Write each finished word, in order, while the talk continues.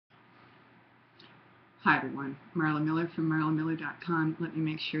Hi everyone, Marla Miller from marlamiller.com. Let me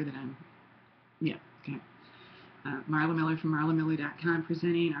make sure that okay. Marla Miller from marlamiller.com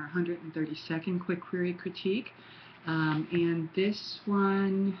presenting our 132nd quick query critique. And this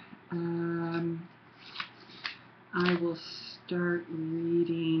one, I will start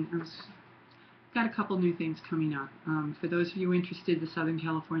reading. Got a couple new things coming up. For those of you interested, the Southern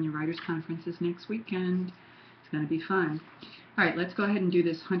California Writers Conference is next weekend. It's going to be fun. All right, let's go ahead and do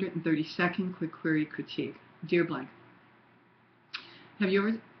this 132nd quick query critique. Dear Blank, have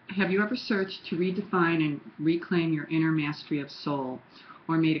you ever searched to redefine and reclaim your inner mastery of soul,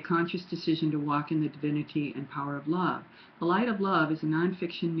 or made a conscious decision to walk in the divinity and power of love? The Light of Love is a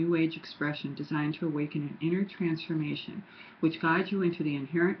nonfiction New Age expression designed to awaken an inner transformation, which guides you into the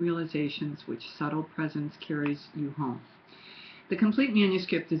inherent realizations which subtle presence carries you home. The complete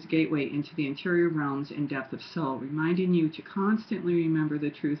manuscript is a gateway into the interior realms and depth of soul, reminding you to constantly remember the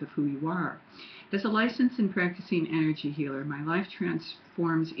truth of who you are. As a licensed and practicing energy healer, my life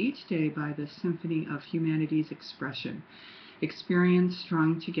transforms each day by the symphony of humanity's expression, experience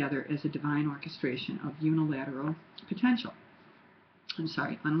strung together as a divine orchestration of unlimited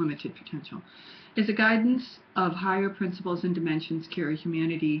potential. As a guidance of higher principles and dimensions carry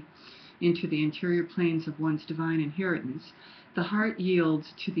humanity into the interior planes of one's divine inheritance, the heart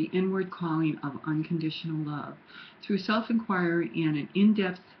yields to the inward calling of unconditional love. Through self-inquiry and an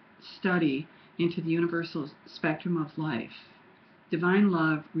in-depth study into the universal spectrum of life, divine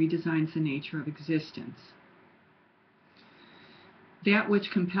love redesigns the nature of existence. That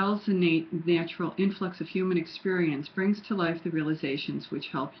which compels the natural influx of human experience brings to life the realizations which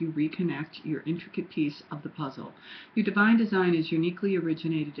help you reconnect your intricate piece of the puzzle. Your divine design is uniquely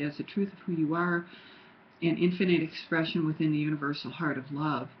originated as the truth of who you are, an infinite expression within the universal heart of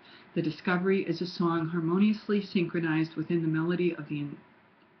love. The discovery is a song harmoniously synchronized within the melody of the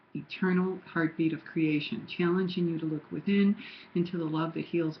eternal heartbeat of creation, challenging you to look within into the love that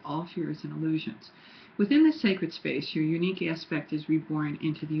heals all fears and illusions. Within this sacred space, your unique aspect is reborn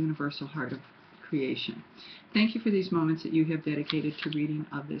into the universal heart of creation. Thank you for these moments that you have dedicated to reading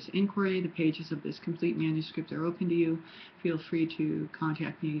of this inquiry. The pages of this complete manuscript are open to you. Feel free to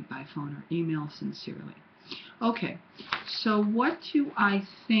contact me by phone or email. Sincerely. Okay, so what do I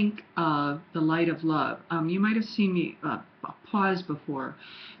think of the Light of Love? You might have seen me pause before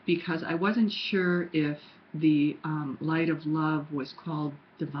because I wasn't sure if the Light of Love was called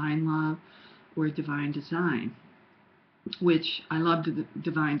Divine Love or Divine Design, which I love the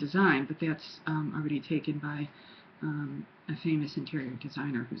Divine Design, but that's already taken by a famous interior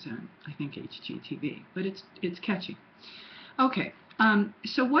designer who's on, I think, HGTV, but it's catchy. Okay.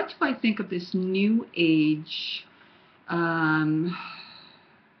 So what do I think of this New Age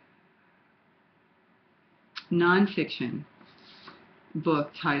nonfiction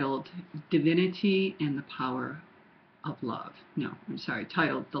book titled Divinity and the Power of Love? No, I'm sorry,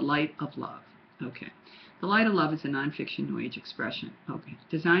 titled The Light of Love. Okay. The Light of Love is a nonfiction New Age expression,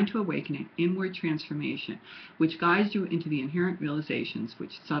 designed to awaken an inward transformation, which guides you into the inherent realizations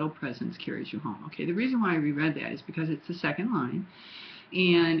which subtle presence carries you home. Okay, the reason why I reread that is because it's the second line,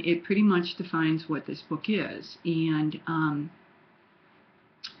 and it pretty much defines what this book is. And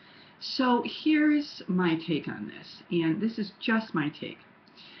so here's my take on this, and this is just my take.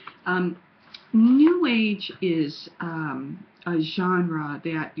 New Age is a genre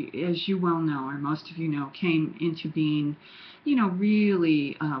that, as you well know, or most of you know, came into being,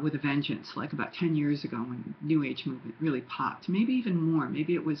 really with a vengeance, like about 10 years ago when the New Age movement really popped. Maybe even more.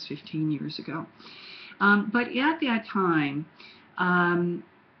 Maybe it was 15 years ago. But at that time,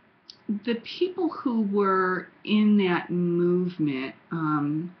 the people who were in that movement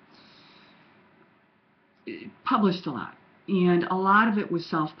published a lot. And a lot of it was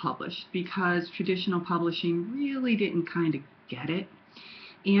self-published because traditional publishing really didn't kind of get it.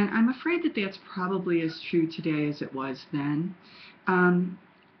 And I'm afraid that that's probably as true today as it was then.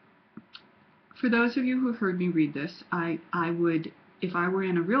 For those of you who have heard me read this, I would, if I were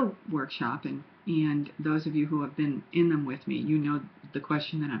in a real workshop, and those of you who have been in them with me, you know the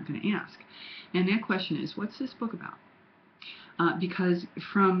question that I'm going to ask. And that question is, what's this book about? Because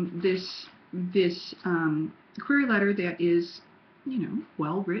from this query letter that is,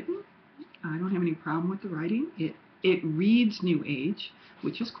 well written. I don't have any problem with the writing. It reads New Age,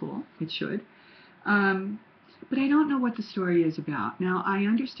 which is cool. It should. But I don't know what the story is about. Now, I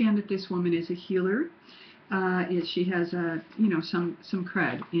understand that this woman is a healer. She has some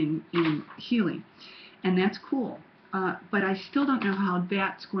cred in healing, and that's cool. But I still don't know how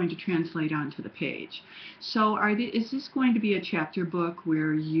that's going to translate onto the page. So is this going to be a chapter book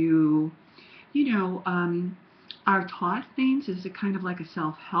where you are taught things? Is it kind of like a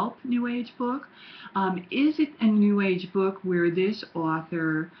self-help New Age book? Is it a New Age book where this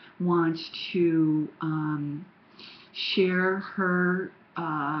author wants to share her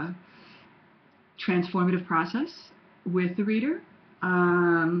transformative process with the reader?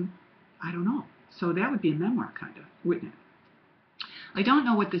 I don't know. So that would be a memoir, kind of, wouldn't it? I don't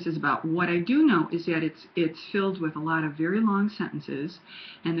know what this is about. What I do know is that it's filled with a lot of very long sentences,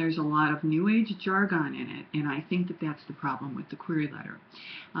 and there's a lot of New Age jargon in it, and I think that that's the problem with the query letter.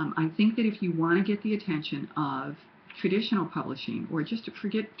 I think that if you want to get the attention of traditional publishing, or just to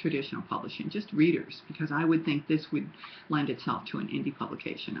forget traditional publishing, just readers, because I would think this would lend itself to an indie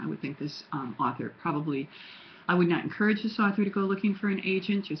publication. I would think this author probably, I would not encourage this author to go looking for an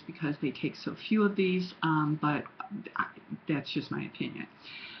agent just because they take so few of these, but that's just my opinion.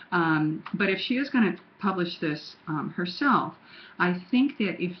 But if she is going to publish this herself, I think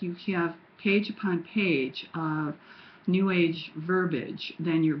that if you have page upon page of New Age verbiage,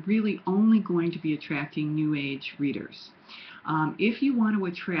 then you're really only going to be attracting New Age readers. If you want to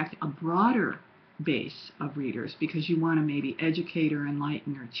attract a broader base of readers because you want to maybe educate or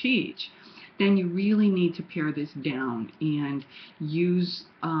enlighten or teach, then you really need to pare this down and use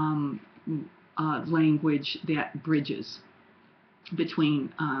language that bridges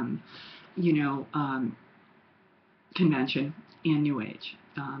between, convention and New Age,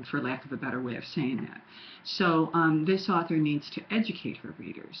 for lack of a better way of saying that. So this author needs to educate her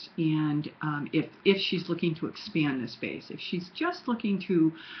readers, and if she's looking to expand this base, if she's just looking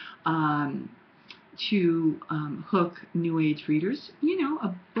to hook New Age readers,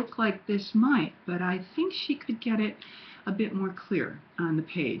 a book like this might, but I think she could get it a bit more clear on the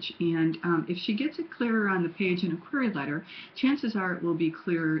page. And if she gets it clearer on the page in a query letter, chances are it will be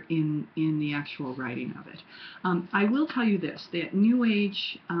clearer in the actual writing of it. I will tell you this, that New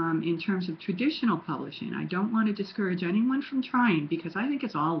Age, in terms of traditional publishing, I don't want to discourage anyone from trying, because I think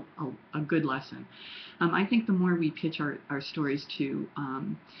it's all a good lesson. I think the more we pitch our stories to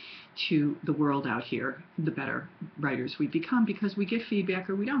the world out here, the better writers we become, because we get feedback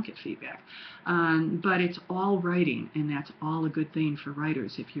or we don't get feedback. But it's all writing, and that's all a good thing for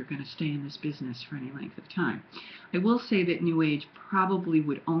writers if you're going to stay in this business for any length of time. I will say that New Age probably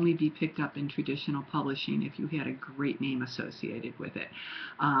would only be picked up in traditional publishing if you had a great name associated with it.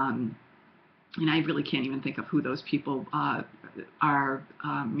 And I really can't even think of who those people are.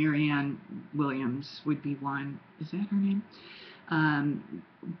 Marianne Williams would be one. Is that her name?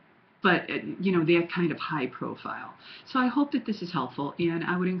 But that kind of high profile. So I hope that this is helpful, and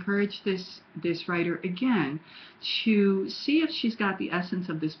I would encourage this writer again to see if she's got the essence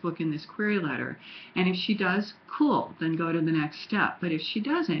of this book in this query letter, and if she does, cool, then go to the next step. But if she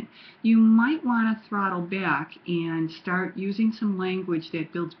doesn't, you might want to throttle back and start using some language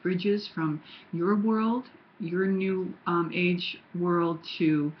that builds bridges from your world, your New Age world,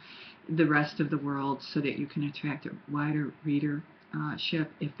 to the rest of the world, so that you can attract a wider readership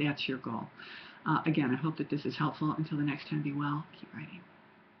if that's your goal. Again, I hope that this is helpful. Until the next time, be well, keep writing.